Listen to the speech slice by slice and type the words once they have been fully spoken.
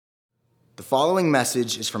The following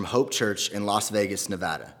message is from Hope Church in Las Vegas,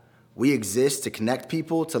 Nevada. We exist to connect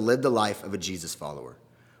people to live the life of a Jesus follower.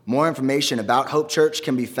 More information about Hope Church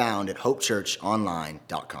can be found at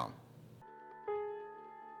hopechurchonline.com.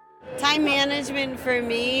 Time management for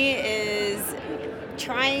me is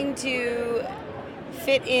trying to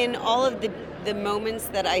fit in all of the moments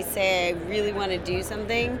that I say I really want to do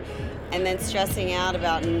something and then stressing out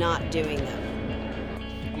about not doing them.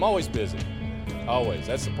 I'm always busy. Always.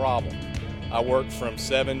 That's the problem. I work from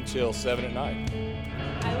 7 till 7 at night.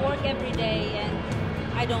 I work every day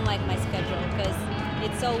and I don't like my schedule because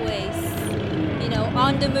it's always,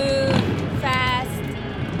 on the move, fast.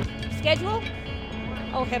 Schedule?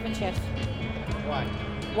 Oh, heaven, chef. Why?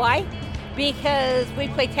 Why? Because we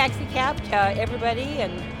play taxi cab to everybody,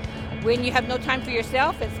 and when you have no time for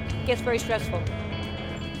yourself, it gets very stressful.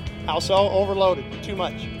 Household overloaded, too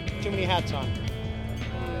much, too many hats on.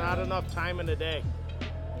 Not enough time in the day.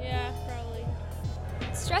 Yeah, probably.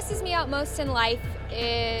 Stresses me out most in life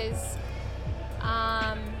is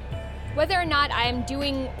whether or not I'm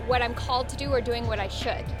doing what I'm called to do or doing what I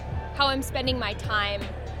should. How I'm spending my time,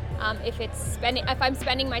 if I'm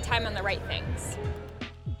spending my time on the right things.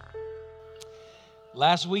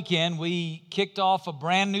 Last weekend, we kicked off a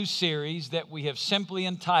brand new series that we have simply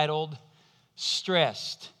entitled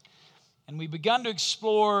Stressed. And we begun to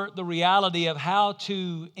explore the reality of how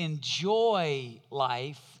to enjoy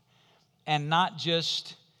life and not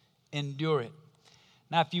just endure it.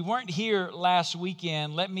 Now, if you weren't here last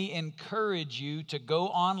weekend, let me encourage you to go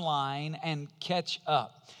online and catch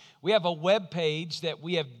up. We have a web page that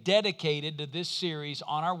we have dedicated to this series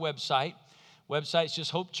on our website. Website's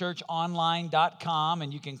just hopechurchonline.com,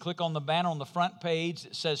 and you can click on the banner on the front page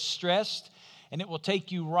that says Stressed, and it will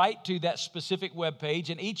take you right to that specific web page.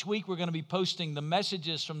 And each week we're going to be posting the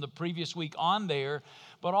messages from the previous week on there,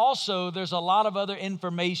 but also there's a lot of other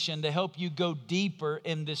information to help you go deeper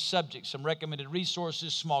in this subject. Some recommended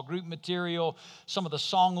resources, small group material, some of the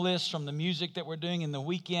song lists from the music that we're doing in the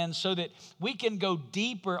weekend, so that we can go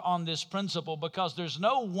deeper on this principle, because there's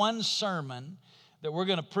no one sermon that we're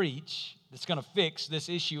going to preach that's going to fix this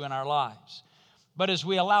issue in our lives. But as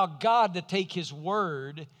we allow God to take His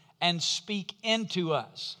word and speak into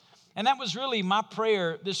us. And that was really my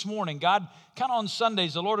prayer this morning. God, kind of on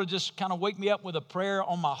Sundays, the Lord will just kind of wake me up with a prayer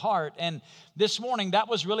on my heart. And this morning, that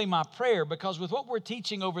was really my prayer, because with what we're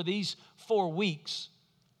teaching over these 4 weeks,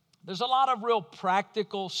 there's a lot of real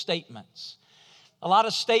practical statements. A lot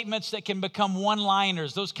of statements that can become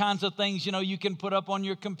one-liners, those kinds of things, you can put up on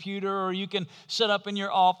your computer or you can set up in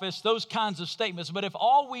your office, those kinds of statements. But if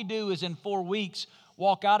all we do is in 4 weeks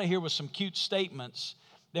walk out of here with some cute statements,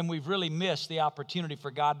 then we've really missed the opportunity for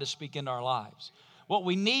God to speak into our lives. What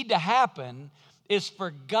we need to happen is for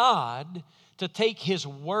God to take His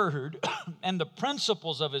word and the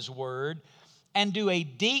principles of His word and do a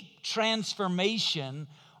deep transformation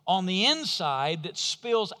on the inside that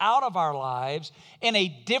spills out of our lives in a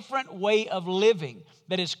different way of living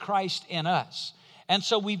that is Christ in us. And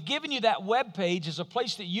so we've given you that webpage as a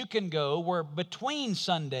place that you can go where between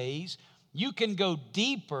Sundays you can go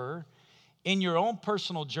deeper in your own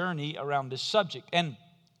personal journey around this subject. And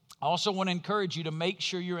I also want to encourage you to make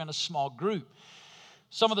sure you're in a small group.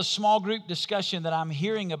 Some of the small group discussion that I'm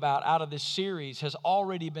hearing about out of this series has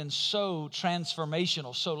already been so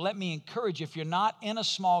transformational. So let me encourage you, if you're not in a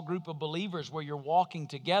small group of believers where you're walking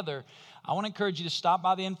together, I want to encourage you to stop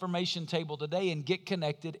by the information table today and get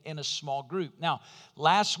connected in a small group. Now,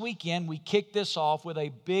 last weekend, we kicked this off with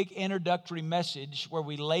a big introductory message where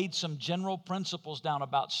we laid some general principles down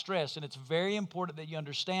about stress, and it's very important that you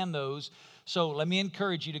understand those. So let me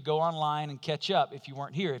encourage you to go online and catch up if you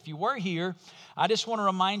weren't here. If you were here, I just want to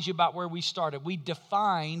remind you about where we started. We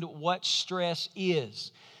defined what stress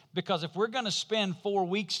is. Because if we're going to spend 4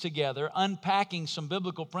 weeks together unpacking some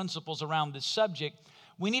biblical principles around this subject,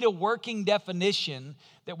 we need a working definition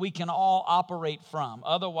that we can all operate from.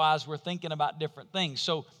 Otherwise, we're thinking about different things.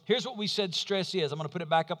 So here's what we said stress is. I'm going to put it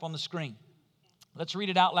back up on the screen. Let's read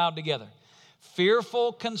it out loud together.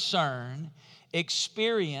 Fearful concern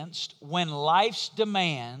experienced when life's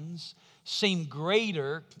demands seem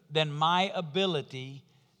greater than my ability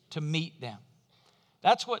to meet them.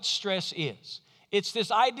 That's what stress is. It's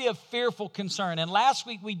this idea of fearful concern. And last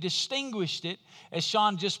week we distinguished it, as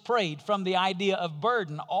Sean just prayed, from the idea of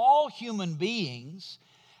burden. All human beings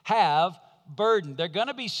have burden. There are going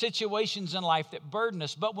to be situations in life that burden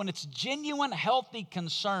us, but when it's genuine, healthy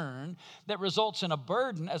concern that results in a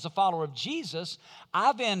burden as a follower of Jesus,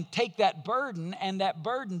 I then take that burden, and that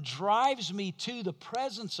burden drives me to the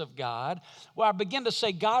presence of God, where I begin to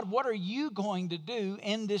say, God, what are you going to do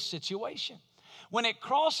in this situation? When it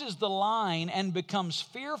crosses the line and becomes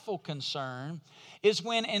fearful concern is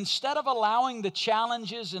when, instead of allowing the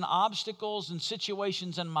challenges and obstacles and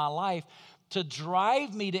situations in my life to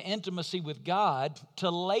drive me to intimacy with God, to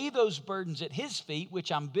lay those burdens at His feet,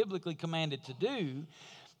 which I'm biblically commanded to do,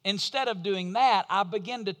 instead of doing that, I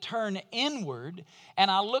begin to turn inward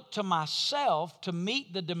and I look to myself to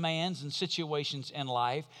meet the demands and situations in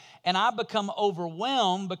life. And I become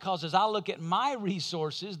overwhelmed because as I look at my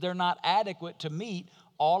resources, they're not adequate to meet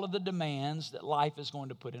all of the demands that life is going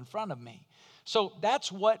to put in front of me. So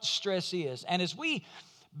that's what stress is. And as we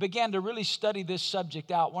began to really study this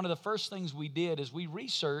subject out, one of the first things we did is we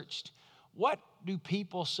researched, what do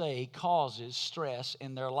people say causes stress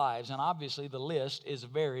in their lives? And obviously the list is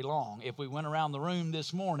very long. If we went around the room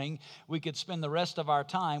this morning, we could spend the rest of our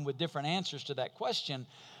time with different answers to that question.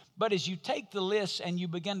 But as you take the lists and you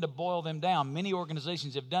begin to boil them down, many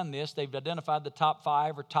organizations have done this. They've identified the top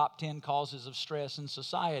 5 or top 10 causes of stress in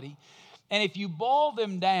society. And if you boil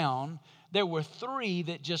them down, there were 3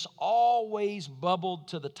 that just always bubbled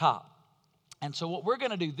to the top. And so what we're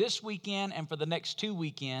going to do this weekend and for the next 2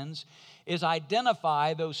 weekends is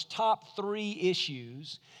identify those top 3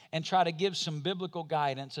 issues and try to give some biblical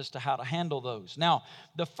guidance as to how to handle those. Now,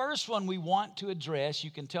 the first one we want to address,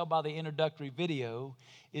 you can tell by the introductory video,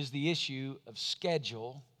 is the issue of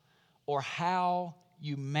schedule, or how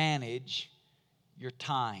you manage your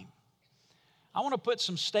time. I want to put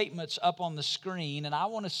some statements up on the screen, and I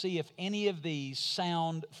want to see if any of these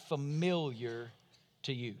sound familiar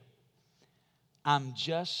to you. I'm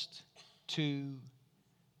just too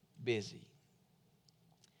busy.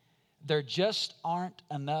 There just aren't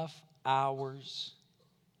enough hours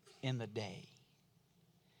in the day.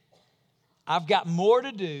 I've got more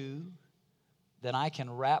to do than I can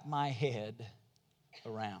wrap my head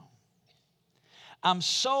around. I'm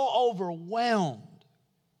so overwhelmed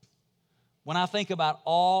when I think about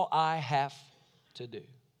all I have to do.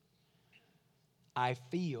 I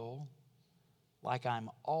feel like I'm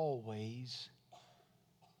always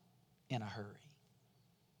in a hurry.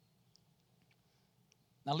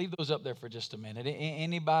 Now leave those up there for just a minute.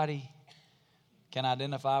 Anybody can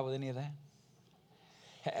identify with any of that?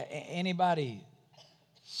 Anybody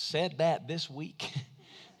said that this week?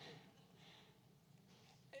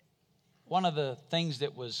 One of the things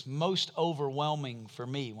that was most overwhelming for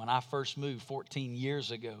me when I first moved 14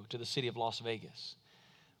 years ago to the city of Las Vegas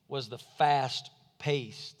was the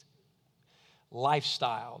fast-paced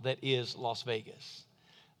lifestyle that is Las Vegas.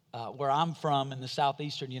 Where I'm from in the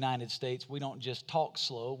southeastern United States, we don't just talk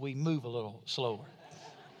slow, we move a little slower.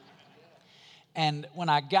 And when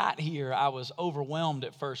I got here, I was overwhelmed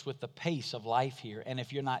at first with the pace of life here. And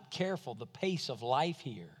if you're not careful, the pace of life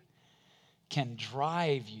here can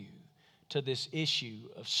drive you to this issue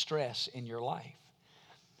of stress in your life.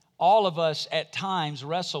 All of us at times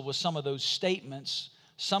wrestle with some of those statements.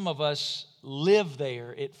 Some of us live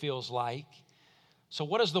there, it feels like. So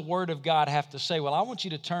what does the Word of God have to say? Well, I want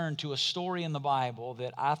you to turn to a story in the Bible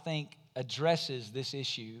that I think addresses this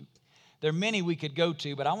issue. There are many we could go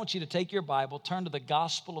to, but I want you to take your Bible, turn to the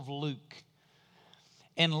Gospel of Luke.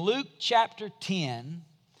 In Luke chapter 10,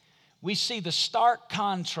 we see the stark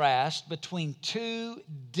contrast between 2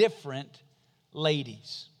 different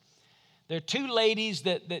ladies. There are 2 ladies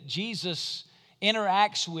that Jesus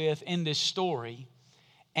interacts with in this story,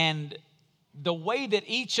 and the way that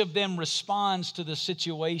each of them responds to the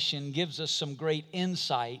situation gives us some great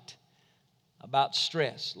insight about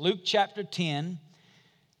stress. Luke chapter 10,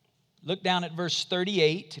 look down at verse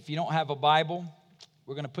 38. If you don't have a Bible,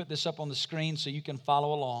 we're going to put this up on the screen so you can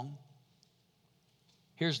follow along.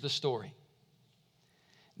 Here's the story.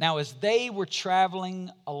 Now, as they were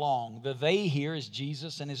traveling along, the they here is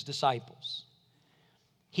Jesus and his disciples.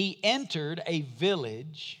 He entered a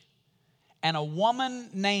village, and a woman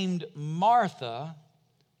named Martha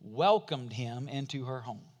welcomed him into her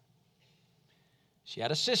home. She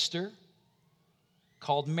had a sister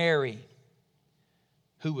called Mary,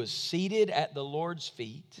 who was seated at the Lord's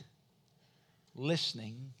feet,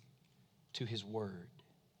 listening to his word.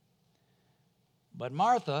 But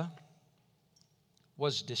Martha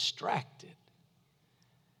was distracted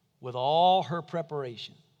with all her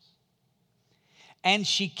preparations. And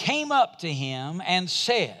she came up to him and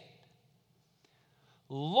said,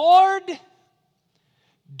 Lord,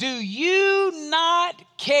 do you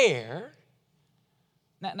not care?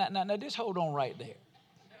 Now, just hold on right there.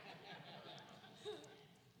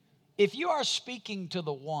 If you are speaking to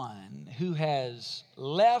the one who has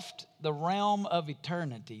left the realm of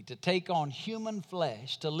eternity to take on human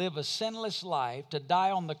flesh, to live a sinless life, to die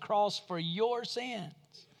on the cross for your sins,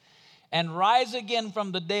 and rise again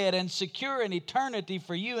from the dead and secure an eternity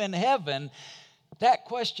for you in heaven, that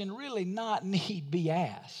question really not need be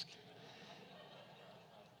asked.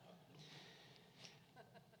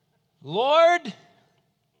 Lord,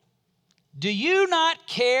 do you not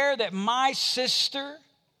care that my sister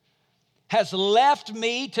has left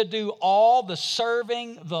me to do all the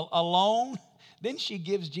serving alone? Then she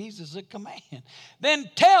gives Jesus a command. Then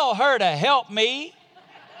tell her to help me.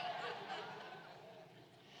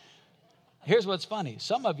 Here's what's funny.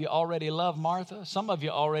 Some of you already love Martha. Some of you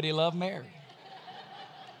already love Mary.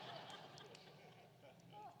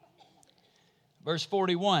 Verse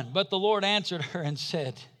 41, but the Lord answered her and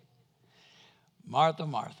said, Martha,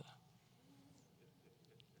 Martha.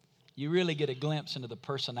 You really get a glimpse into the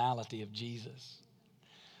personality of Jesus.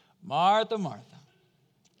 Martha, Martha,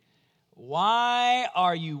 why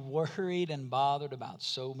are you worried and bothered about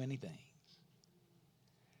so many things?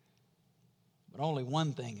 But only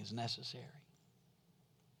one thing is necessary.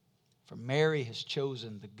 For Mary has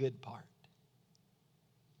chosen the good part,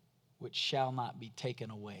 which shall not be taken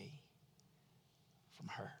away from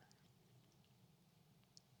her.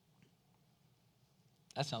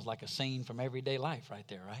 That sounds like a scene from everyday life right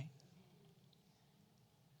there, right?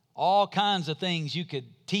 All kinds of things you could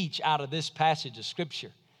teach out of this passage of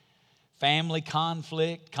Scripture. Family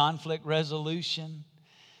conflict, conflict resolution.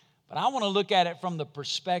 But I want to look at it from the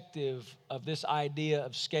perspective of this idea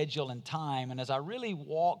of schedule and time. And as I really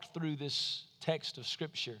walked through this text of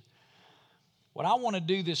Scripture, what I want to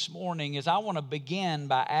do this morning is I want to begin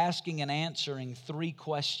by asking and answering three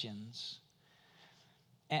questions.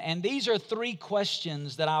 And these are three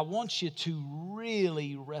questions that I want you to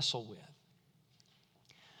really wrestle with.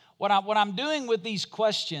 What I'm doing with these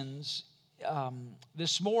questions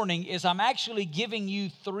this morning is I'm actually giving you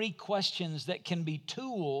three questions that can be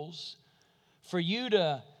tools for you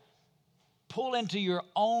to pull into your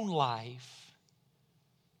own life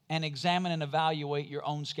and examine and evaluate your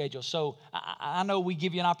own schedule. So I know we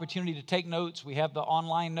give you an opportunity to take notes. We have the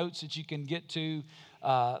online notes that you can get to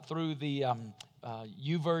through the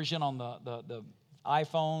YouVersion on the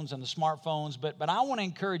iPhones and the smartphones. But I want to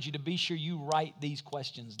encourage you to be sure you write these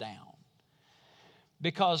questions down.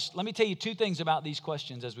 Because let me tell you two things about these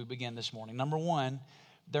questions as we begin this morning. Number one,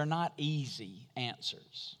 they're not easy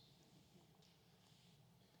answers.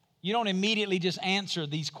 You don't immediately just answer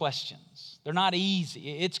these questions. They're not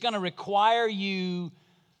easy. It's going to require you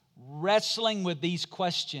wrestling with these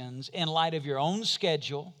questions in light of your own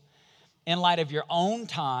schedule, in light of your own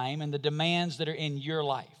time, and the demands that are in your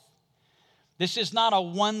life. This is not a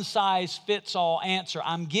one-size-fits-all answer.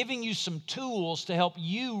 I'm giving you some tools to help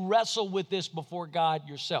you wrestle with this before God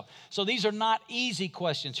yourself. So these are not easy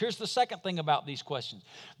questions. Here's the second thing about these questions.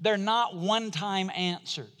 They're not one-time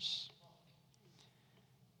answers.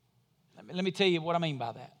 Let me tell you what I mean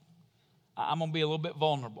by that. I'm going to be a little bit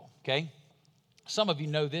vulnerable, okay? Some of you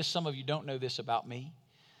know this. Some of you don't know this about me.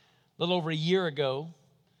 A little over a year ago,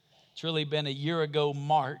 it's really been a year ago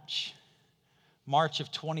March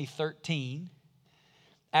of 2013,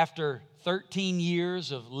 after 13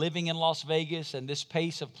 years of living in Las Vegas and this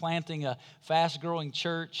pace of planting a fast-growing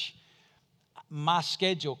church, my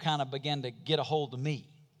schedule kind of began to get a hold of me.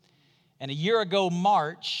 And a year ago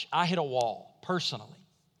March, I hit a wall personally.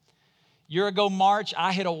 A year ago March,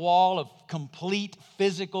 I hit a wall of complete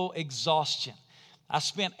physical exhaustion. I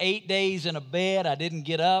spent 8 days in a bed. I didn't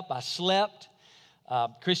get up. I slept.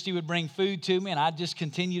 Christy would bring food to me, and I'd just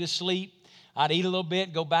continue to sleep. I'd eat a little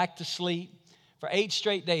bit, go back to sleep. For 8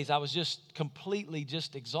 straight days, I was just completely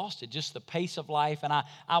exhausted, just the pace of life. And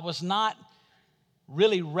I was not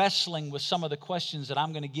really wrestling with some of the questions that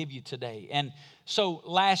I'm going to give you today. And so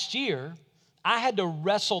last year, I had to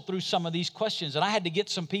wrestle through some of these questions. And I had to get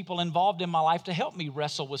some people involved in my life to help me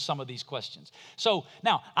wrestle with some of these questions. So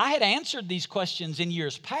now, I had answered these questions in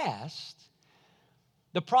years past.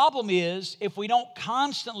 The problem is, if we don't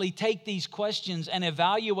constantly take these questions and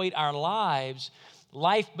evaluate our lives,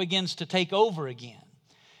 life begins to take over again.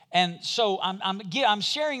 And so I'm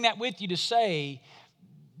sharing that with you to say,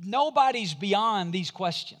 nobody's beyond these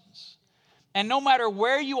questions. And no matter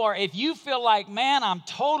where you are, if you feel like, man, I'm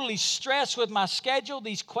totally stressed with my schedule,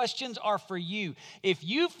 these questions are for you. If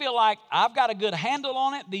you feel like I've got a good handle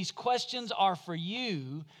on it, these questions are for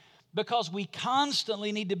you, because we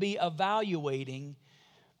constantly need to be evaluating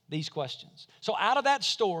these questions. So out of that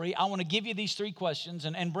story, I want to give you these three questions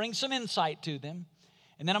and bring some insight to them.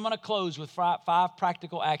 And then I'm going to close with 5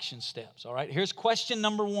 practical action steps. All right, here's question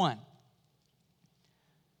number 1.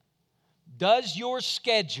 Does your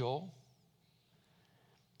schedule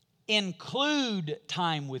include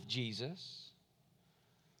time with Jesus,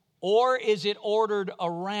 or is it ordered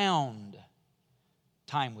around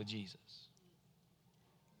time with Jesus?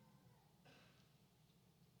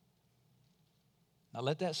 Now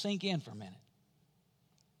let that sink in for a minute.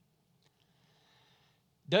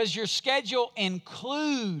 Does your schedule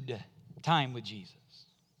include time with Jesus?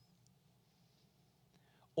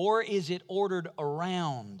 Or is it ordered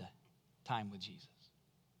around time with Jesus?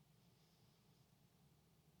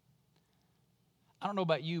 I don't know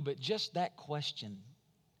about you, but just that question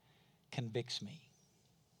convicts me.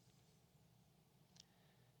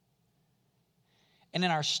 And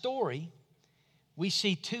in our story, we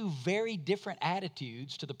see two very different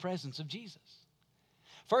attitudes to the presence of Jesus.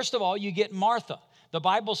 First of all, you get Martha. The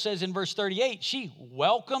Bible says in verse 38, she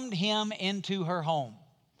welcomed him into her home.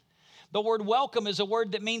 The word welcome is a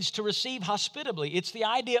word that means to receive hospitably. It's the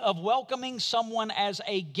idea of welcoming someone as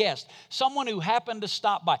a guest, someone who happened to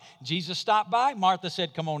stop by. Jesus stopped by. Martha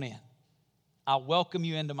said, come on in. I'll welcome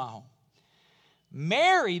you into my home.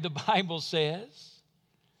 Mary, the Bible says,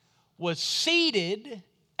 was seated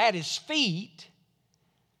at his feet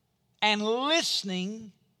and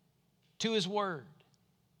listening to his word.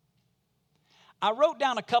 I wrote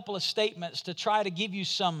down a couple of statements to try to give you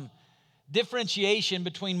some differentiation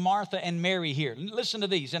between Martha and Mary here. Listen to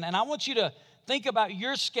these, and I want you to think about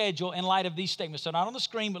your schedule in light of these statements. They're not on the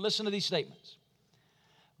screen, but listen to these statements.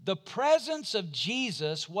 The presence of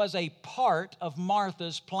Jesus was a part of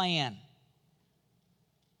Martha's plan.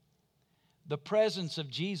 The presence of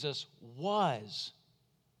Jesus was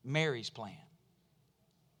Mary's plan.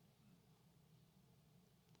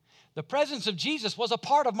 The presence of Jesus was a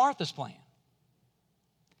part of Martha's plan.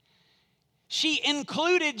 She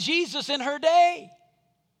included Jesus in her day.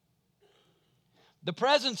 The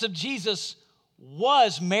presence of Jesus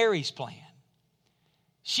was Mary's plan.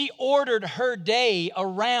 She ordered her day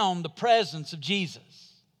around the presence of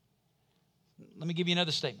Jesus. Let me give you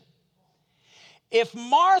another statement. If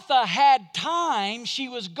Martha had time, she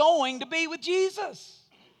was going to be with Jesus.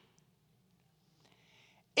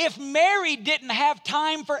 If Mary didn't have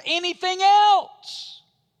time for anything else,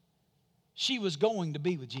 she was going to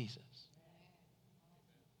be with Jesus.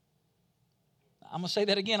 I'm going to say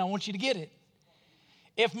that again. I want you to get it.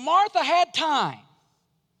 If Martha had time,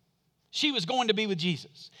 she was going to be with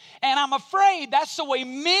Jesus. And I'm afraid that's the way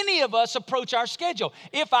many of us approach our schedule.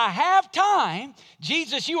 If I have time,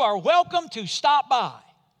 Jesus, you are welcome to stop by.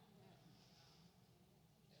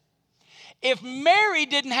 If Mary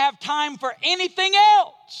didn't have time for anything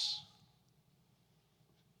else,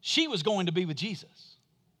 she was going to be with Jesus.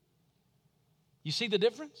 You see the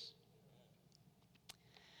difference?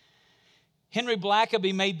 Henry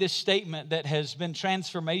Blackaby made this statement that has been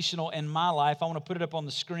transformational in my life. I want to put it up on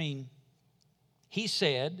the screen. He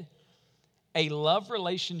said, a love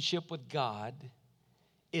relationship with God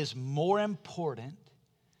is more important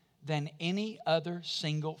than any other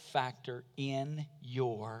single factor in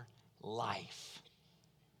your life.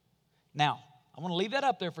 Now, I want to leave that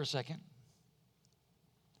up there for a second.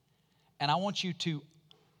 And I want you to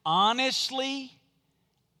honestly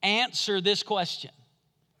answer this question.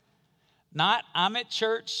 Not, I'm at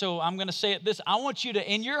church, so I'm going to say it this. I want you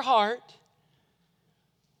to, in your heart,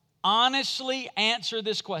 honestly answer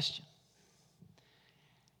this question.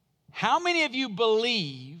 How many of you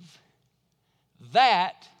believe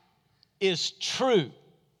that is true?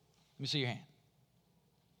 Let me see your hand.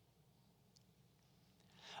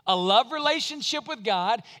 A love relationship with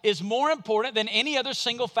God is more important than any other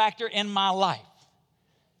single factor in my life.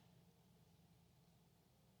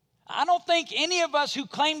 I don't think any of us who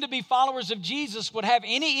claim to be followers of Jesus would have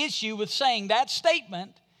any issue with saying that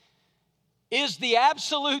statement is the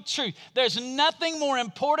absolute truth. There's nothing more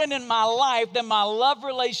important in my life than my love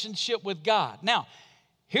relationship with God. Now,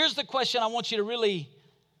 here's the question I want you to really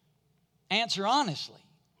answer honestly.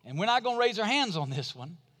 And we're not going to raise our hands on this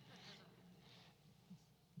one.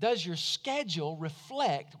 Does your schedule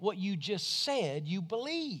reflect what you just said you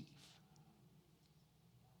believe?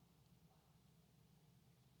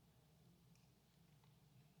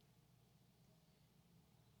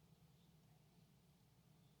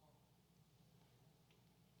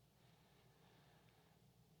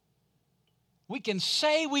 We can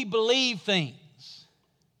say we believe things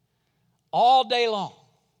all day long.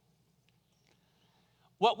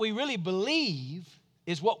 What we really believe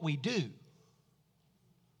is what we do.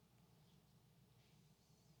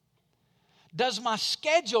 Does my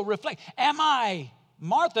schedule reflect? Am I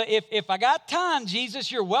Martha, if I got time, Jesus,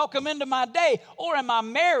 you're welcome into my day? Or am I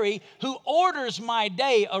Mary who orders my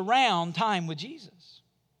day around time with Jesus?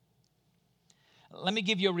 Let me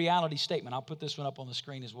give you a reality statement. I'll put this one up on the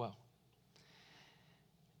screen as well.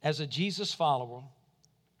 As a Jesus follower,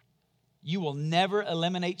 you will never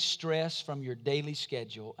eliminate stress from your daily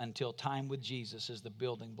schedule until time with Jesus is the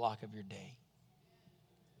building block of your day.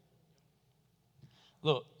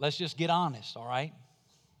 Look, let's just get honest, all right?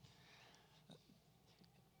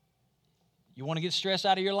 You want to get stress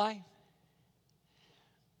out of your life?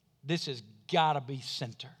 This has got to be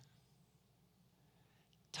center.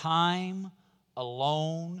 Time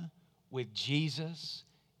alone with Jesus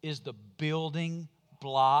is the building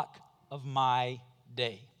block of my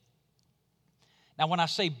day. Now, when I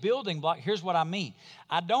say building block, here's what I mean.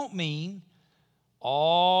 I don't mean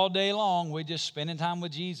all day long we're just spending time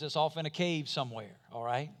with Jesus off in a cave somewhere, all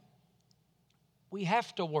right? We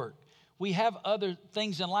have to work. We have other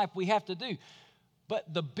things in life we have to do.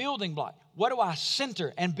 But the building block, what do I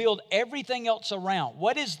center and build everything else around?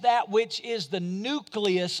 What is that which is the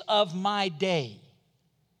nucleus of my day?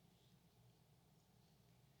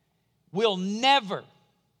 We'll never,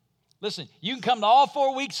 listen, you can come to all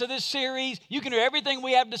 4 weeks of this series. You can hear everything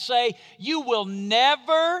we have to say. You will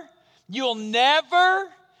never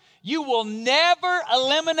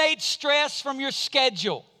eliminate stress from your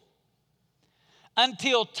schedule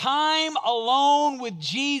until time alone with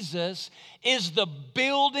Jesus is the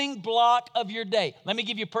building block of your day. Let me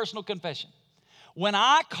give you a personal confession. When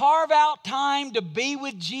I carve out time to be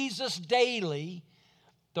with Jesus daily,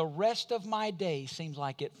 the rest of my day seems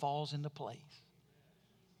like it falls into place.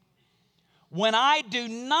 When I do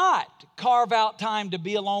not carve out time to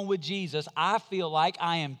be alone with Jesus, I feel like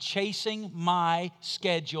I am chasing my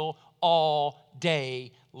schedule all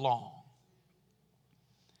day long.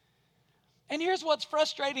 And here's what's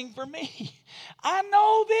frustrating for me. I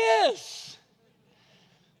know this.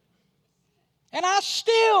 And I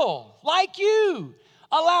still, like you,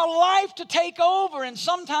 allow life to take over and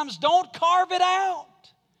sometimes don't carve it out.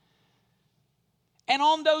 And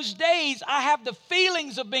on those days, I have the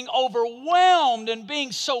feelings of being overwhelmed and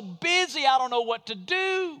being so busy, I don't know what to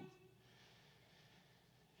do.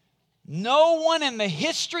 No one in the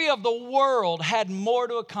history of the world had more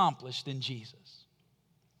to accomplish than Jesus.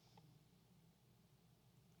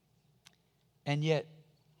 And yet,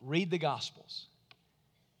 read the Gospels.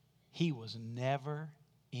 He was never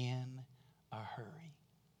in a hurry.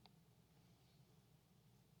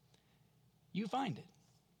 You find it.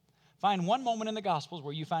 Find one moment in the Gospels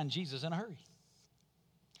where you find Jesus in a hurry.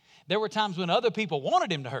 There were times when other people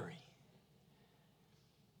wanted him to hurry,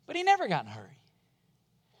 but he never got in a hurry.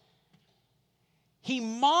 He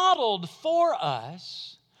modeled for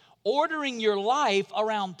us ordering your life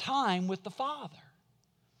around time with the Father.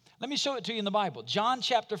 Let me show it to you in the Bible. John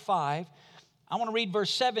chapter 5, I want to read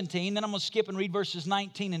verse 17, then I'm going to skip and read verses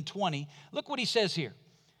 19 and 20. Look what he says here.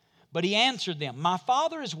 But he answered them, my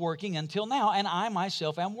Father is working until now, and I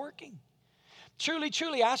myself am working. Truly,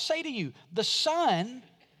 truly, I say to you, the Son,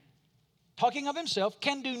 talking of himself,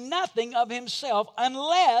 can do nothing of himself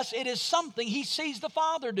unless it is something he sees the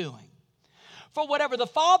Father doing. For whatever the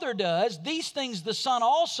Father does, these things the Son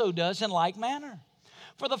also does in like manner.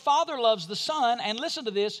 For the Father loves the Son, and listen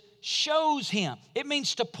to this, shows him. It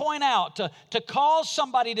means to point out, to cause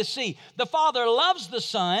somebody to see. The Father loves the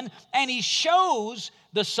Son, and he shows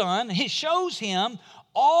the Son, he shows him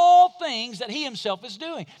all things that he himself is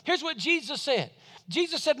doing. Here's what Jesus said.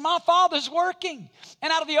 Jesus said, my Father's working.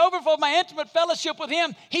 And out of the overflow of my intimate fellowship with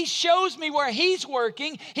him, he shows me where he's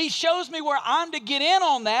working. He shows me where I'm to get in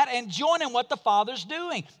on that and join in what the Father's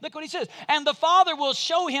doing. Look what he says. And the Father will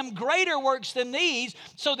show him greater works than these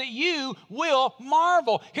so that you will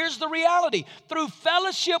marvel. Here's the reality. Through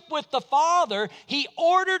fellowship with the Father, he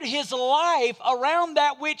ordered his life around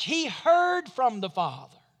that which he heard from the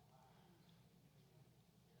Father.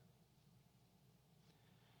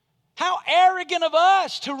 How arrogant of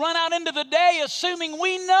us to run out into the day assuming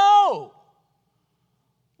we know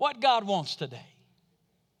what God wants today.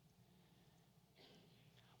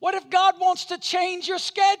 What if God wants to change your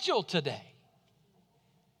schedule today?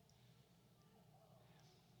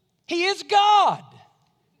 He is God.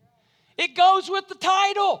 It goes with the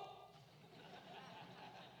title.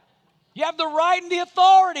 You have the right and the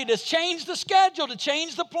authority to change the schedule, to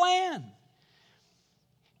change the plan.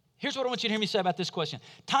 Here's what I want you to hear me say about this question.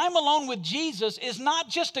 Time alone with Jesus is not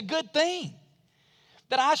just a good thing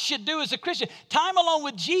that I should do as a Christian. Time alone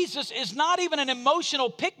with Jesus is not even an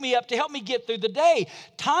emotional pick-me-up to help me get through the day.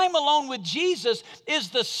 Time alone with Jesus is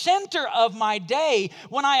the center of my day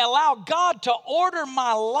when I allow God to order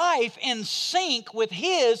my life in sync with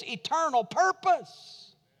his eternal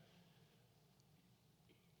purpose.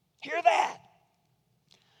 Hear that?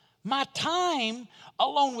 My time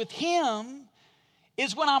alone with him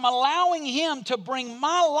is when I'm allowing him to bring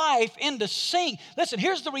my life into sync. Listen,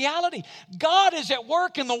 here's the reality. God is at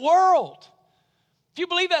work in the world. If you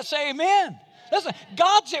believe that, say amen. Listen,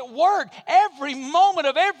 God's at work every moment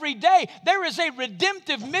of every day. There is a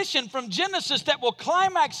redemptive mission from Genesis that will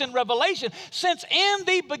climax in Revelation. Since in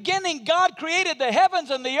the beginning God created the heavens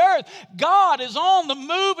and the earth, God is on the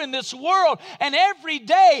move in this world. And every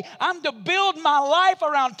day I'm to build my life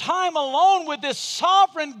around time alone with this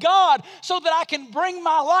sovereign God so that I can bring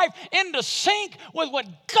my life into sync with what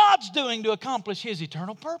God's doing to accomplish His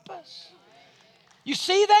eternal purpose. You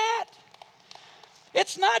see that?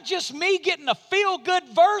 It's not just me getting a feel-good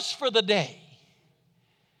verse for the day.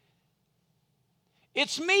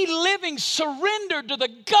 It's me living surrendered to the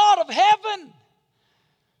God of heaven.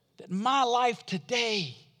 That my life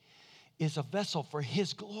today is a vessel for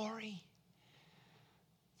His glory.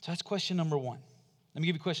 So that's question number one. Let me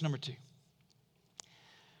give you question number two.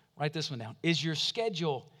 Write this one down. Is your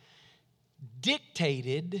schedule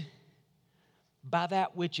dictated by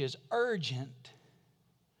that which is urgent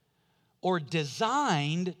or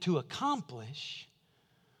designed to accomplish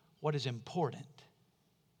what is important?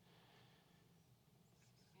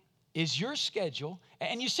 Is your schedule,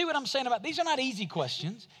 and you see what I'm saying about, these are not easy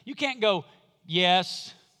questions. You can't go,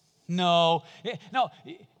 yes, no. No,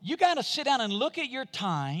 you got to sit down and look at your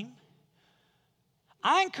time.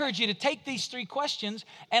 I encourage you to take these three questions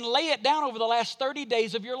and lay it down over the last 30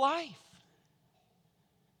 days of your life.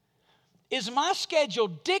 Is my schedule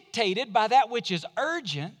dictated by that which is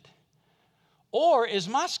urgent, or is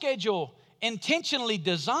my schedule intentionally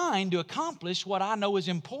designed to accomplish what I know is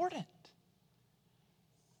important?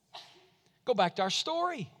 Go back to our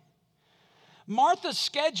story. Martha's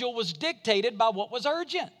schedule was dictated by what was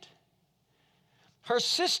urgent. Her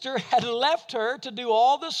sister had left her to do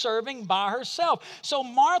all the serving by herself. So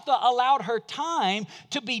Martha allowed her time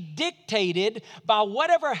to be dictated by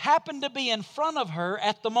whatever happened to be in front of her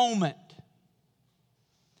at the moment.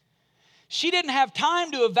 She didn't have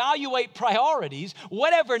time to evaluate priorities.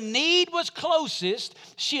 Whatever need was closest,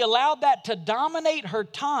 she allowed that to dominate her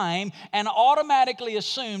time and automatically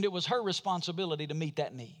assumed it was her responsibility to meet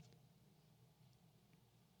that need.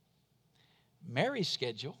 Mary's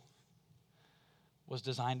schedule was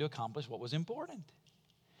designed to accomplish what was important.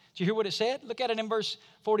 Did you hear what it said? Look at it in verse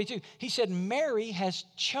 42. He said, Mary has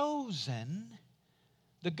chosen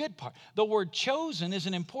the good part. The word chosen is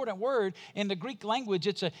an important word in the Greek language.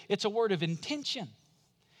 It's a word of intention.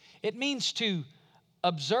 It means to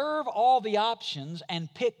observe all the options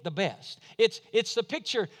and pick the best. It's the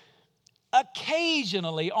picture.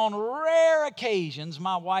 Occasionally, on rare occasions,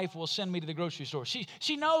 my wife will send me to the grocery store.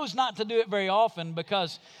 She knows not to do it very often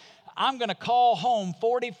because I'm going to call home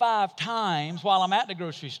 45 times while I'm at the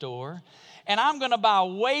grocery store. And I'm going to buy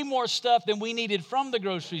way more stuff than we needed from the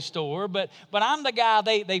grocery store. But I'm the guy,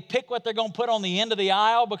 they pick what they're going to put on the end of the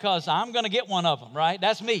aisle because I'm going to get one of them, right?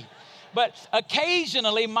 That's me. But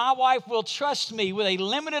occasionally, my wife will trust me with a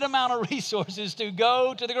limited amount of resources to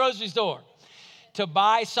go to the grocery store to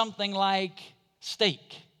buy something like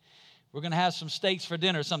steak. We're going to have some steaks for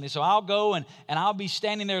dinner or something. So I'll go and I'll be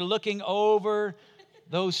standing there looking over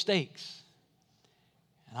those steaks.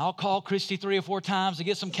 And I'll call Christy 3 or 4 times to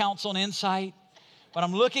get some counsel and insight. But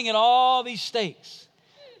I'm looking at all these steaks.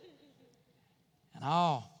 And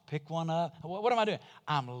I'll pick one up. What am I doing?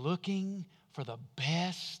 I'm looking for the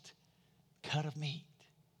best cut of meat.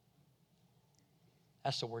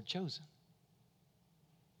 That's the word chosen.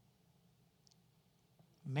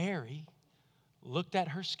 Mary looked at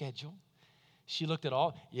her schedule. She looked at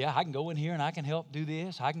all, I can go in here and I can help do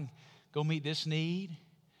this. I can go meet this need.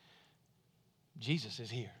 Jesus is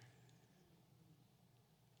here.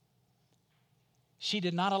 She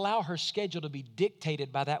did not allow her schedule to be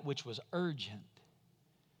dictated by that which was urgent.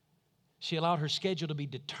 She allowed her schedule to be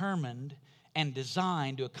determined and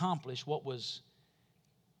designed to accomplish what was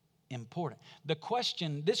important.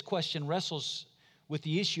 This question wrestles with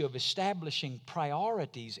the issue of establishing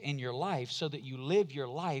priorities in your life so that you live your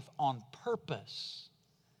life on purpose.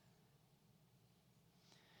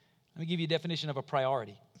 Let me give you a definition of a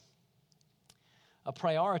priority. A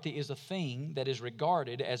priority is a thing that is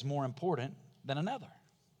regarded as more important than another.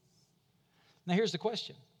 Now here's the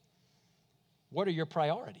question. What are your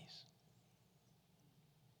priorities?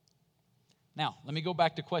 Now, let me go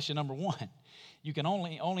back to question number 1. You can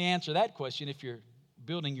only answer that question if you're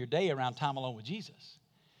building your day around time alone with Jesus,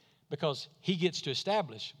 because He gets to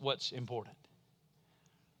establish what's important.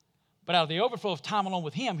 But out of the overflow of time alone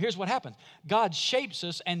with Him, here's what happens. God shapes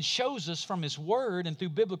us and shows us from His Word and through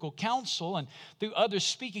biblical counsel and through others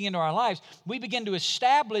speaking into our lives. We begin to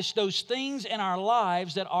establish those things in our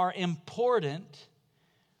lives that are important.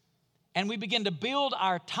 And we begin to build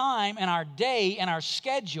our time and our day and our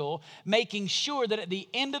schedule, making sure that at the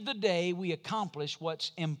end of the day, we accomplish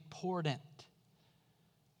what's important.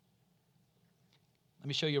 Let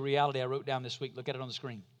me show you a reality I wrote down this week. Look at it on the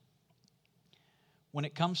screen. When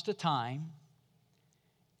it comes to time,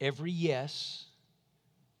 every yes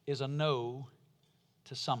is a no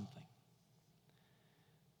to something.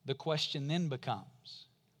 The question then becomes,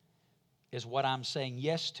 is what I'm saying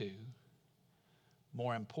yes to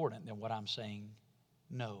more important than what I'm saying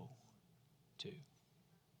no to?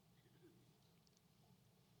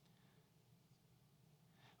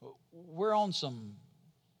 We're on some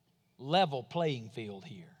level playing field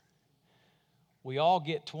here. We all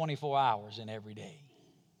get 24 hours in every day.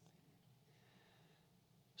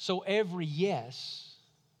 So every yes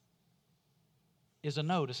is a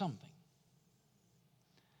no to something.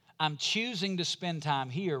 I'm choosing to spend time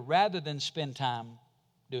here rather than spend time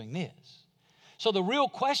doing this. So the real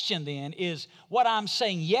question then is what I'm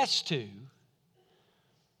saying yes to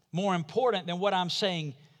more important than what I'm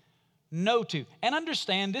saying no to. And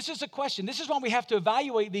understand, this is a question. This is why we have to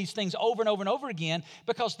evaluate these things over and over and over again,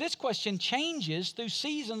 because this question changes through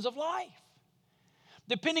seasons of life.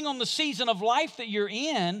 Depending on the season of life that you're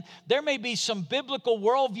in, there may be some biblical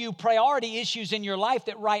worldview priority issues in your life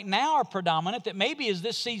that right now are predominant that maybe as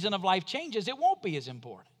this season of life changes, it won't be as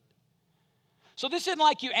important. So this isn't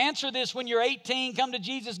like you answer this when you're 18, come to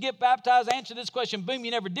Jesus, get baptized, answer this question, boom,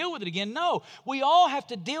 you never deal with it again. No, we all have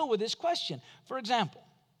to deal with this question. For example,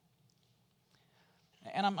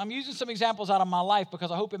 and I'm using some examples out of my life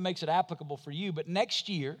because I hope it makes it applicable for you, but next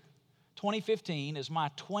year, 2015, is my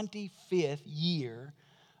 25th year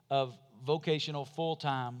of vocational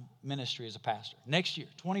full-time ministry as a pastor. Next year,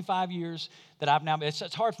 25 years that I've now,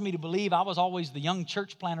 it's hard for me to believe. I was always the young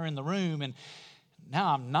church planner in the room, and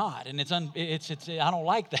now I'm not, and I don't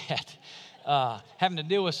like that, having to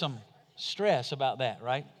deal with some stress about that,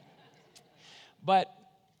 right? But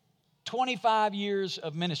 25 years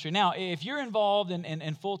of ministry. Now, if you're involved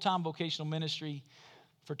in full-time vocational ministry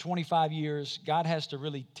for 25 years, God has to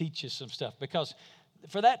really teach you some stuff, because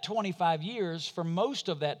for that 25 years, for most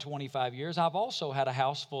of that 25 years, I've also had a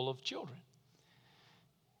house full of children.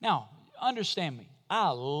 Now, understand me, I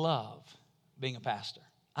love being a pastor.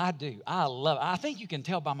 I do. I love it. I think you can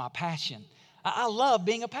tell by my passion. I love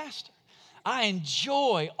being a pastor. I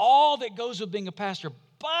enjoy all that goes with being a pastor,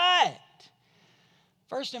 but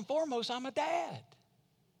first and foremost, I'm a dad.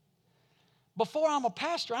 Before I'm a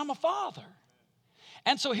pastor, I'm a father.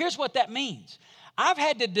 And so here's what that means. I've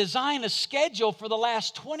had to design a schedule for the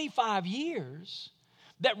last 25 years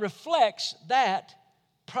that reflects that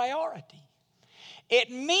priority.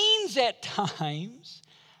 It means at times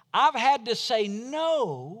I've had to say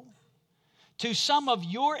no to some of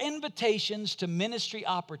your invitations to ministry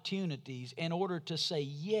opportunities in order to say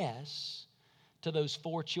yes to those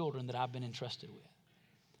 4 children that I've been entrusted with.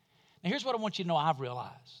 Now, here's what I want you to know I've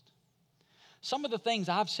realized. Some of the things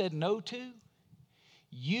I've said no to,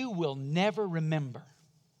 you will never remember.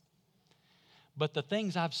 But the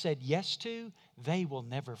things I've said yes to, they will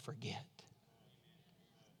never forget.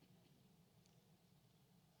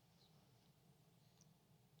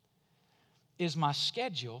 Is my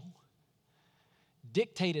schedule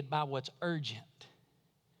dictated by what's urgent?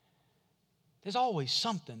 There's always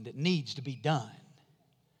something that needs to be done.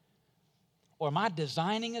 Or am I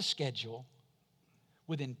designing a schedule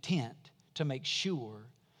with intent to make sure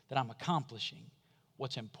that I'm accomplishing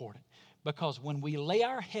what's important? Because when we lay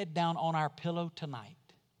our head down on our pillow tonight,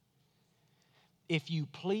 if you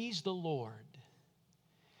please the Lord,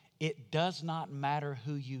 it does not matter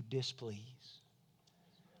who you displease.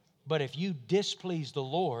 But if you displease the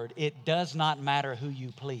Lord, it does not matter who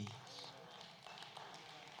you please.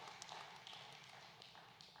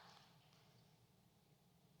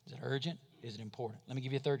 Is it urgent? Is it important? Let me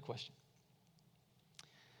give you a third question.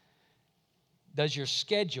 Does your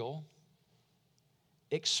schedule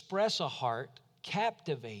express a heart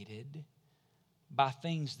captivated by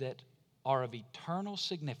things that are of eternal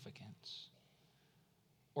significance,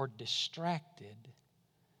 or distracted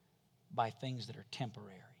by things that are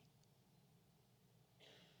temporary?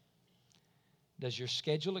 Does your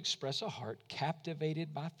schedule express a heart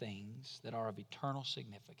captivated by things that are of eternal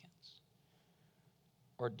significance,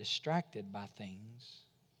 or distracted by things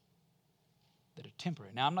that are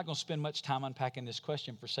temporary? Now, I'm not going to spend much time unpacking this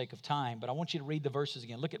question for sake of time, but I want you to read the verses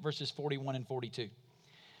again. Look at verses 41 and 42.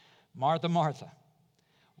 Martha, Martha,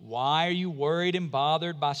 why are you worried and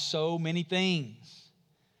bothered by so many things?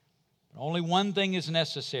 But only one thing is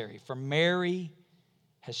necessary, for Mary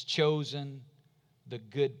has chosen the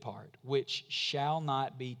good part, which shall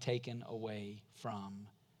not be taken away from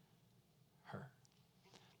her.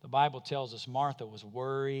 The Bible tells us Martha was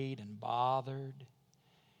worried and bothered.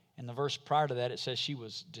 In the verse prior to that, it says she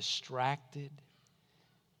was distracted.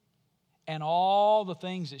 And all the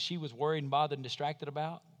things that she was worried and bothered and distracted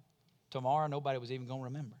about, tomorrow nobody was even going to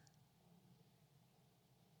remember.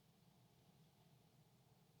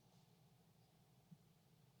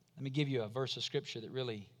 Let me give you a verse of Scripture that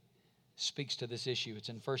really speaks to this issue. It's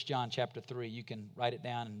in 1 John chapter 3. You can write it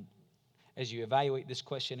down, and as you evaluate this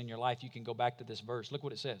question in your life, you can go back to this verse. Look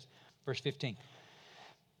what it says. Verse 15.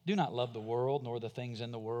 Do not love the world, nor the things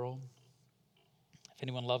in the world. If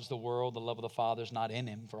anyone loves the world, the love of the Father is not in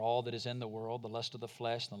him. For all that is in the world, the lust of the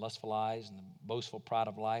flesh, and the lustful eyes, and the boastful pride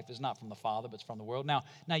of life, is not from the Father, but it's from the world. Now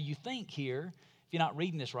you think here, if you're not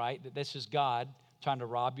reading this right, that this is God trying to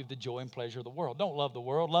rob you of the joy and pleasure of the world. Don't love the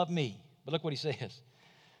world, love me. But look what he says.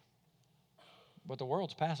 But the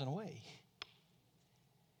world's passing away.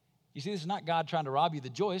 You see, this is not God trying to rob you of the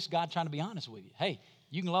joy. It's God trying to be honest with you. Hey,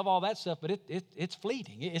 you can love all that stuff, but it's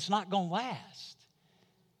fleeting. It's not going to last.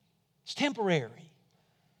 It's temporary.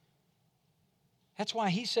 That's why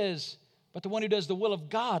he says, but the one who does the will of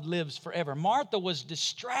God lives forever. Martha was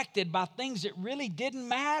distracted by things that really didn't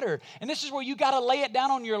matter. And this is where you got to lay it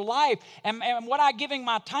down on your life. And what I'm giving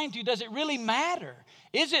my time to, does it really matter?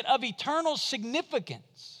 Is it of eternal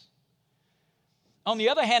significance? On the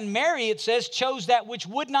other hand, Mary, it says, chose that which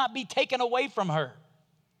would not be taken away from her.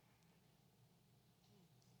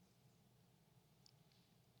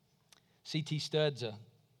 C.T. Studd's a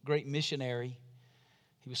great missionary.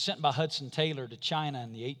 He was sent by Hudson Taylor to China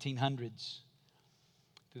in the 1800s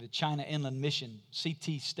through the China Inland Mission.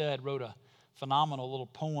 C.T. Studd wrote a phenomenal little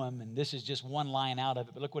poem, and this is just one line out of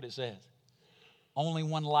it, but look what it says. Only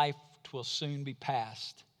one life will soon be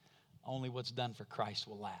past. Only what's done for Christ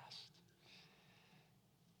will last.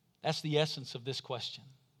 That's the essence of this question.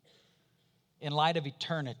 In light of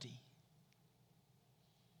eternity,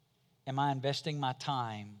 am I investing my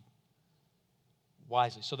time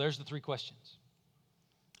wisely? So there's the three questions.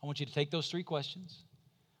 I want you to take those three questions.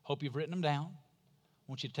 Hope you've written them down. I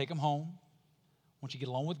want you to take them home. I want you to get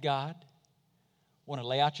along with God. I want to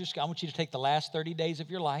lay out your schedule. I want you to take the last 30 days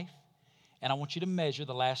of your life, and I want you to measure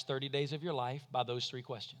the last 30 days of your life by those three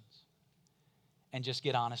questions. And just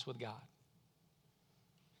get honest with God.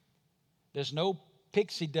 There's no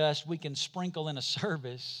pixie dust we can sprinkle in a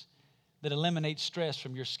service that eliminates stress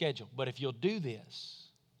from your schedule. But if you'll do this,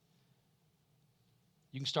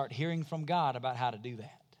 you can start hearing from God about how to do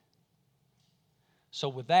that. So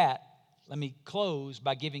with that, let me close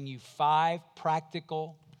by giving you 5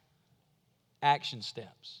 practical action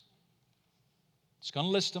steps. Just going to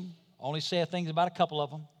list them. Only say things about a couple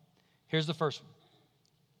of them. Here's the first one.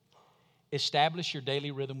 Establish your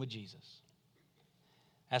daily rhythm with Jesus.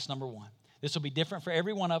 That's number 1. This will be different for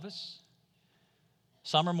every one of us.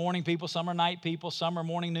 Some are morning people, some are night people, some are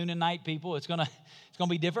morning, noon, and night people. It's gonna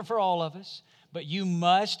be different for all of us. But you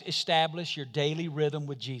must establish your daily rhythm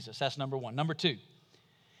with Jesus. That's number 1. Number 2,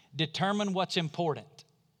 determine what's important.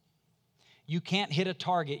 You can't hit a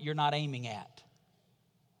target you're not aiming at.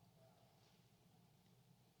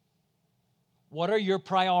 What are your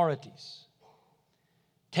priorities?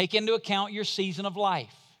 Take into account your season of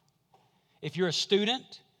life. If you're a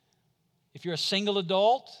student, if you're a single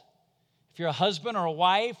adult, if you're a husband or a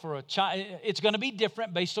wife or a child, it's going to be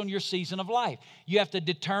different based on your season of life. You have to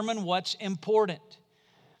determine what's important.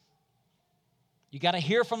 You got to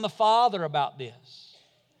hear from the Father about this.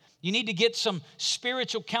 You need to get some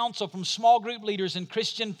spiritual counsel from small group leaders and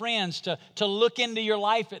Christian friends to look into your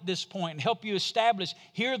life at this point and help you establish,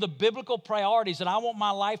 here are the biblical priorities that I want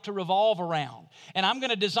my life to revolve around. And I'm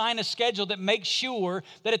going to design a schedule that makes sure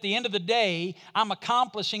that at the end of the day, I'm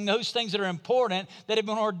accomplishing those things that are important, that have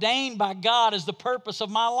been ordained by God as the purpose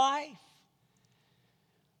of my life.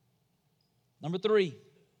 Number 3,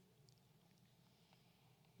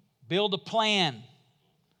 build a plan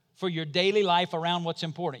for your daily life around what's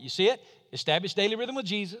important. You see it? Establish daily rhythm with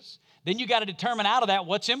Jesus. Then you got to determine out of that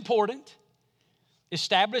what's important.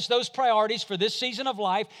 Establish those priorities for this season of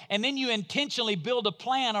life. And then you intentionally build a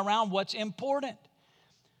plan around what's important.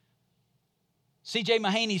 C.J.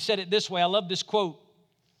 Mahaney said it this way. I love this quote.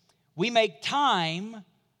 We make time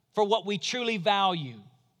for what we truly value.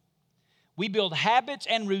 We build habits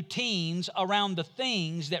and routines around the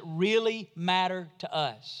things that really matter to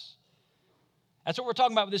us. That's what we're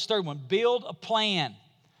talking about with this third one. Build a plan.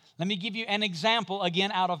 Let me give you an example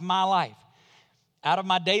again out of my life. Out of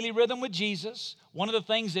my daily rhythm with Jesus, one of the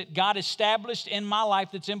things that God established in my life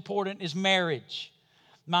that's important is marriage.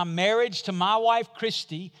 My marriage to my wife,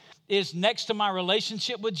 Christy, is next to my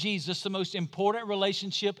relationship with Jesus, the most important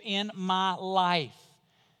relationship in my life.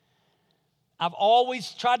 I've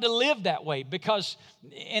always tried to live that way because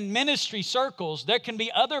in ministry circles, there can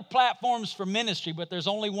be other platforms for ministry, but there's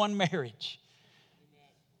only one marriage.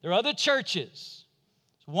 There are other churches.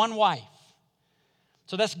 It's one wife.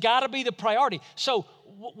 So that's got to be the priority. So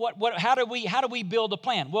how do we build a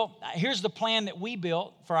plan? Well, here's the plan that we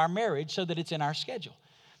built for our marriage so that it's in our schedule.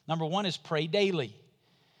 Number one is pray daily.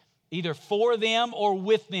 Either for them or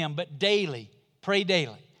with them, but daily. Pray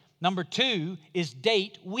daily. Number two is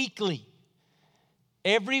date weekly.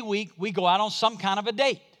 Every week we go out on some kind of a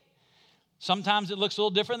date. Sometimes it looks a little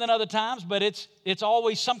different than other times, but it's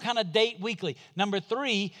always some kind of date weekly. Number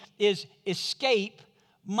three is escape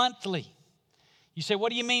monthly. You say, what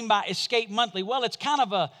do you mean by escape monthly? Well, it's kind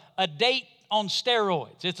of a date on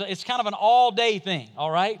steroids. It's kind of an all-day thing,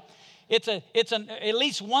 all right? It's at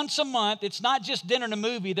least once a month. It's not just dinner and a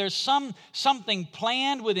movie. There's something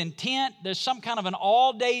planned with intent. There's some kind of an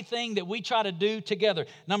all-day thing that we try to do together.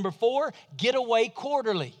 Number four, get away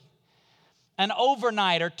quarterly. An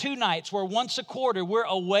overnight or 2 nights where once a quarter we're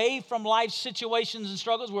away from life situations and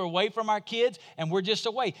struggles. We're away from our kids and we're just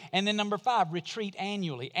away. And then number five, retreat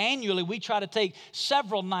annually. Annually, we try to take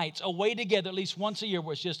several nights away together at least once a year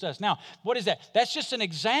where it's just us. Now, what is that? That's just an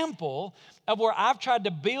example of where I've tried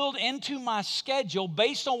to build into my schedule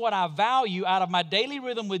based on what I value out of my daily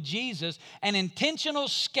rhythm with Jesus, an intentional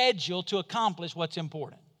schedule to accomplish what's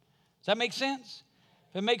important. Does that make sense?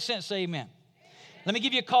 If it makes sense, say amen. Let me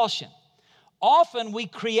give you a caution. Often we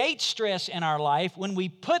create stress in our life when we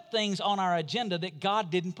put things on our agenda that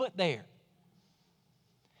God didn't put there.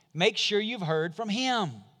 Make sure you've heard from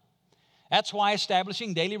Him. That's why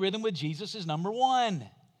establishing daily rhythm with Jesus is number one.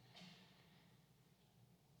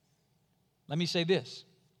 Let me say this.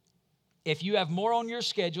 If you have more on your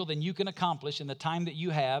schedule than you can accomplish in the time that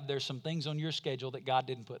you have, there's some things on your schedule that God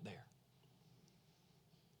didn't put there.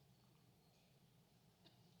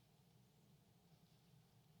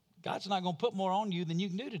 God's not going to put more on you than you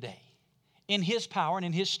can do today in His power and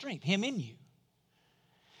in His strength, Him in you.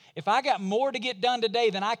 If I got more to get done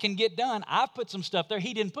today than I can get done, I've put some stuff there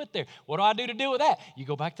He didn't put there. What do I do to deal with that? You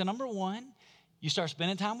go back to number one. You start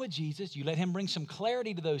spending time with Jesus. You let Him bring some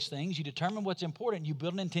clarity to those things. You determine what's important. You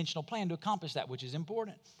build an intentional plan to accomplish that which is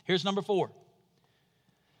important. Here's number four.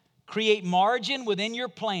 Create margin within your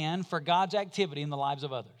plan for God's activity in the lives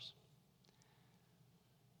of others.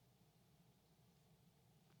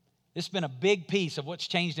 This has been a big piece of what's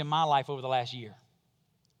changed in my life over the last year.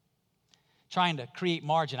 Trying to create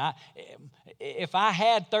margin. If I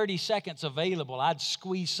had 30 seconds available, I'd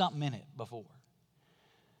squeeze something in it before.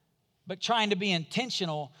 But trying to be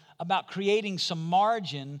intentional about creating some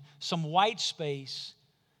margin, some white space,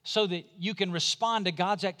 so that you can respond to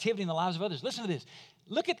God's activity in the lives of others. Listen to this.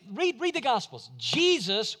 Read the Gospels.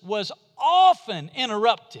 Jesus was often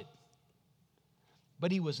interrupted, but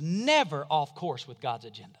He was never off course with God's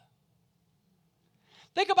agenda.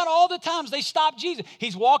 Think about all the times they stopped Jesus.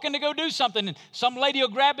 He's walking to go do something, and some lady will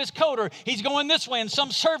grab his coat, or he's going this way, and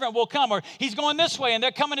some servant will come, or he's going this way, and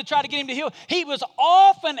they're coming to try to get him to heal. He was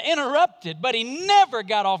often interrupted, but He never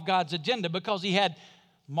got off God's agenda because He had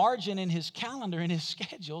margin in His calendar, in His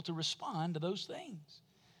schedule to respond to those things.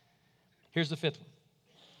 Here's the fifth one.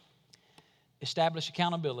 Establish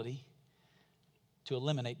accountability to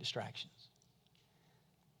eliminate distractions.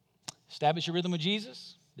 Establish your rhythm with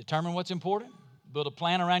Jesus. Determine what's important. Build a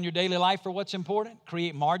plan around your daily life for what's important.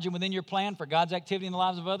 Create margin within your plan for God's activity in the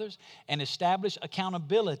lives of others. And establish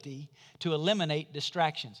accountability to eliminate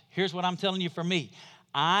distractions. Here's what I'm telling you for me.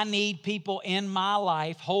 I need people in my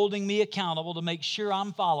life holding me accountable to make sure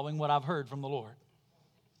I'm following what I've heard from the Lord.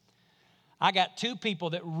 I got 2 people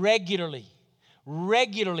that regularly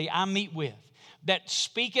I meet with that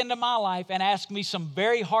speak into my life and ask me some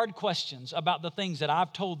very hard questions about the things that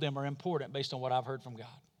I've told them are important based on what I've heard from God.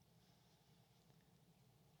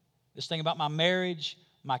 This thing about my marriage,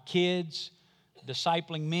 my kids,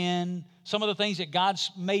 discipling men, some of the things that God's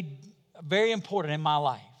made very important in my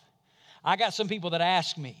life. I got some people that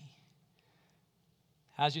ask me,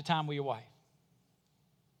 how's your time with your wife?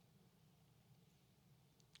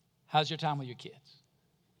 How's your time with your kids?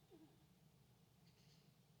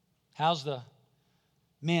 How's the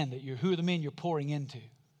men who are the men you're pouring into?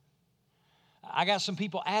 I got some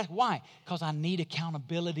people ask, why? Because I need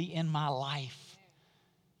accountability in my life.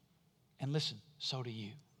 And listen, so do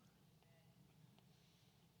you.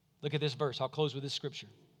 Look at this verse. I'll close with this scripture.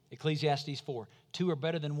 Ecclesiastes 4. 2 are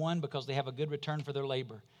better than one because they have a good return for their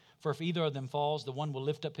labor. For if either of them falls, the one will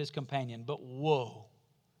lift up his companion. But woe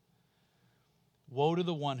to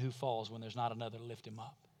the one who falls when there's not another to lift him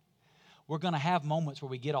up. We're going to have moments where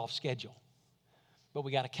we get off schedule. But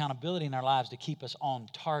we got accountability in our lives to keep us on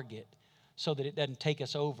target so that it doesn't take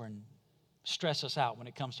us over and stress us out when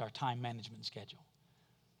it comes to our time management schedule.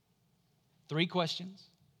 3 questions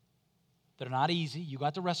that are not easy. You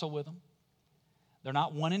got to wrestle with them. They're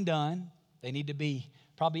not one and done. They need to be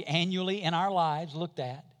probably annually in our lives looked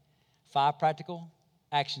at 5 practical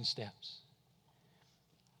action steps.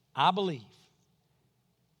 I believe,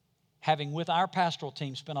 having with our pastoral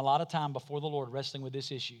team spent a lot of time before the Lord wrestling with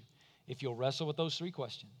this issue, if you'll wrestle with those 3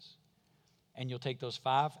 questions and you'll take those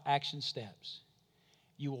 5 action steps,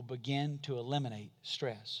 you will begin to eliminate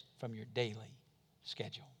stress from your daily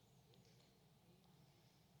schedule.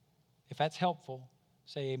 If that's helpful,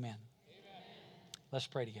 say amen. Let's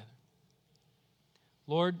pray together.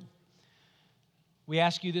 Lord, we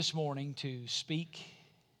ask you this morning to speak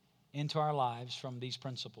into our lives from these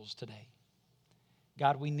principles today.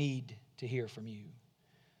 God, we need to hear from you.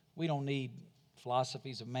 We don't need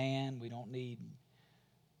philosophies of man. We don't need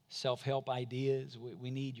self-help ideas.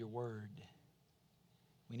 We need your word.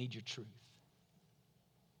 We need your truth.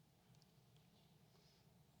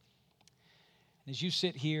 And as you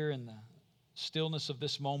sit here in the stillness of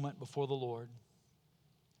this moment before the Lord,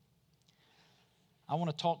 I want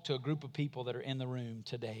to talk to a group of people that are in the room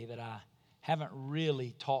today that I haven't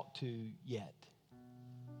really talked to yet.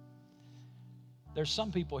 There's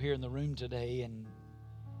some people here in the room today, and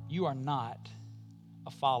you are not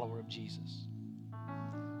a follower of Jesus.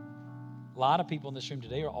 A lot of people in this room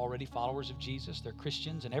today are already followers of Jesus. They're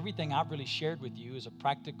Christians, and everything I've really shared with you is a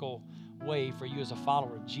practical way for you as a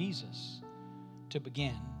follower of Jesus to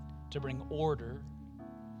begin to bring order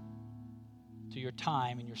to your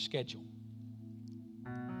time and your schedule.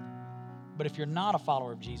 But if you're not a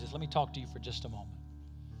follower of Jesus, let me talk to you for just a moment.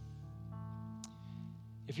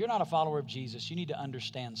 If you're not a follower of Jesus, you need to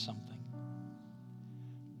understand something.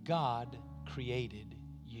 God created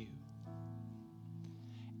you.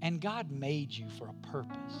 And God made you for a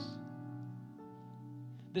purpose.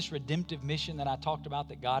 This redemptive mission that I talked about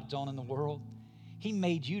that God's on in the world, He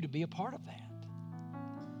made you to be a part of that.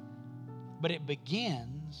 But it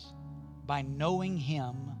begins by knowing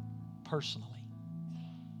Him personally.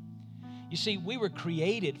 You see, we were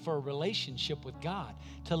created for a relationship with God,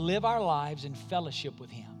 to live our lives in fellowship with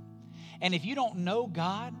Him. And if you don't know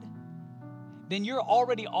God, then you're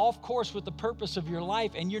already off course with the purpose of your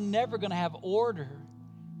life, and you're never going to have order.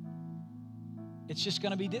 It's just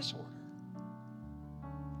going to be disorder.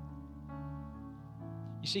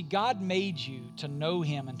 You see, God made you to know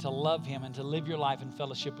Him and to love Him and to live your life in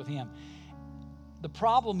fellowship with Him. The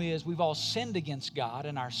problem is we've all sinned against God,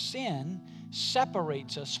 and our sin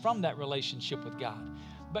separates us from that relationship with God.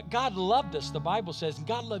 But God loved us, the Bible says, and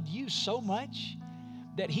God loved you so much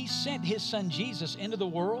that He sent His Son Jesus into the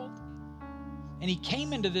world, and He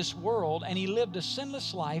came into this world and He lived a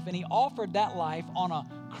sinless life, and He offered that life on a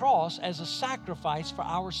cross as a sacrifice for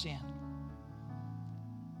our sin.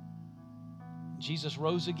 Jesus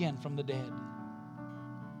rose again from the dead,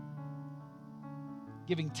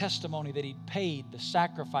 giving testimony that He'd paid the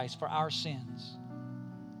sacrifice for our sins.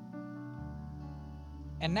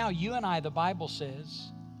 And now you and I, the Bible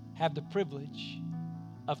says, have the privilege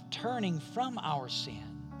of turning from our sin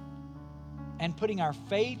and putting our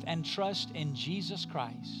faith and trust in Jesus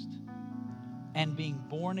Christ and being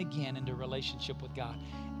born again into relationship with God.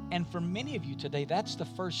 And for many of you today, that's the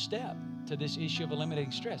first step to this issue of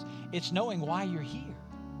eliminating stress. It's knowing why you're here.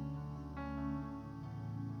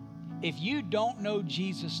 If you don't know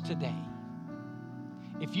Jesus today,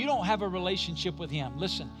 if you don't have a relationship with Him,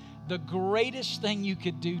 listen, the greatest thing you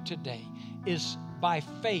could do today is by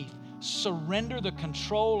faith surrender the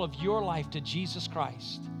control of your life to Jesus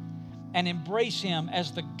Christ and embrace Him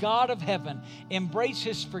as the God of heaven. Embrace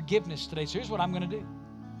His forgiveness today. So here's what I'm going to do.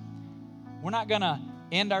 We're not going to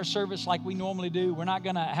end our service like we normally do. We're not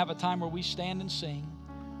going to have a time where we stand and sing.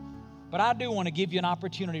 But I do want to give you an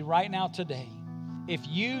opportunity right now today. If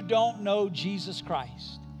you don't know Jesus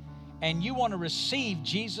Christ and you want to receive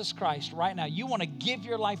Jesus Christ right now, you want to give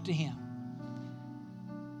your life to Him,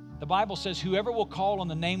 the Bible says whoever will call on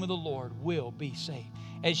the name of the Lord will be saved.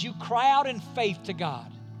 As you cry out in faith to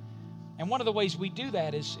God, and one of the ways we do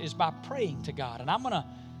that is by praying to God. And I'm going to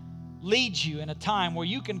lead you in a time where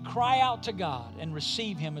you can cry out to God and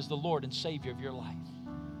receive Him as the Lord and Savior of your life.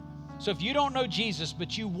 So if you don't know Jesus,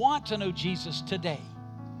 but you want to know Jesus today,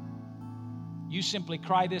 you simply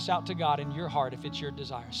cry this out to God in your heart if it's your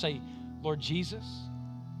desire. Say, Lord Jesus,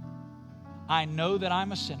 I know that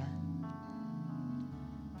I'm a sinner.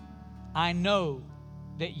 I know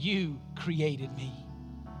that you created me.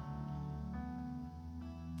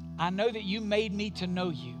 I know that you made me to know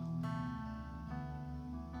you.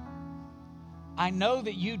 I know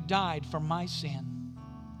that you died for my sin.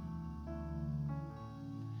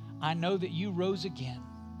 I know that you rose again.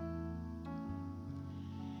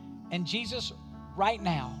 And Jesus, right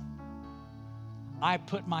now, I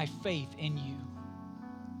put my faith in you.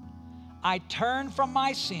 I turn from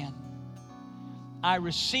my sin I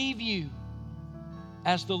receive you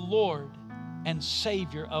as the Lord and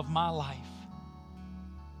Savior of my life.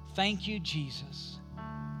 Thank you, Jesus,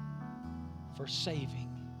 for saving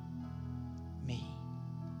me.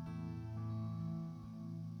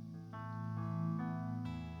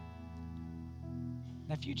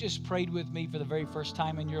 Now, if you just prayed with me for the very first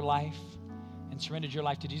time in your life and surrendered your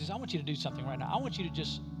life to Jesus, I want you to do something right now. I want you to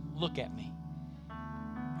just look at me.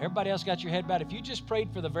 Everybody else got your head bowed. If you just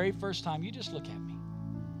prayed for the very first time, you just look at me.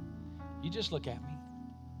 You just look at me.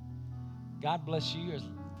 God bless you. There's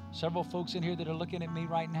several folks in here that are looking at me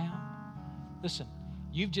right now. Listen,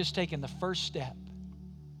 you've just taken the first step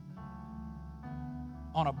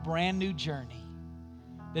on a brand new journey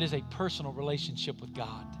that is a personal relationship with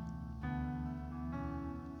God.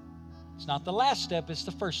 It's not the last step, it's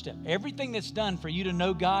the first step. Everything that's done for you to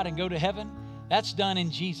know God and go to heaven, that's done in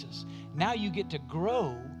Jesus. Now you get to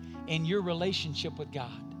grow in your relationship with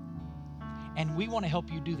God. And we want to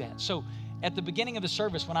help you do that. So at the beginning of the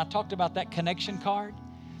service, when I talked about that connection card,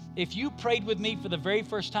 if you prayed with me for the very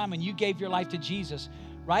first time and you gave your life to Jesus,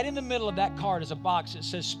 right in the middle of that card is a box that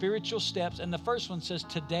says spiritual steps. And the first one says,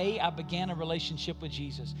 today I began a relationship with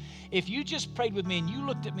Jesus. If you just prayed with me and you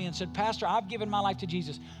looked at me and said, Pastor, I've given my life to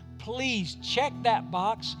Jesus, please check that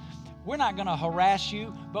box. We're not going to harass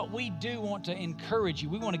you, but we do want to encourage you.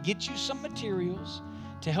 We want to get you some materials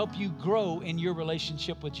to help you grow in your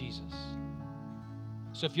relationship with Jesus.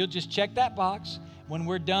 So if you'll just check that box, when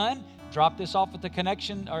we're done, drop this off at the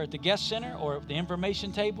connection or at the guest center or at the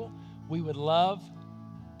information table. We would love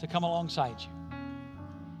to come alongside you.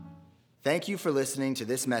 Thank you for listening to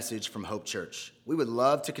this message from Hope Church. We would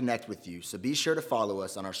love to connect with you, so be sure to follow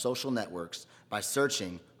us on our social networks by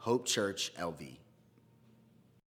searching Hope Church LV.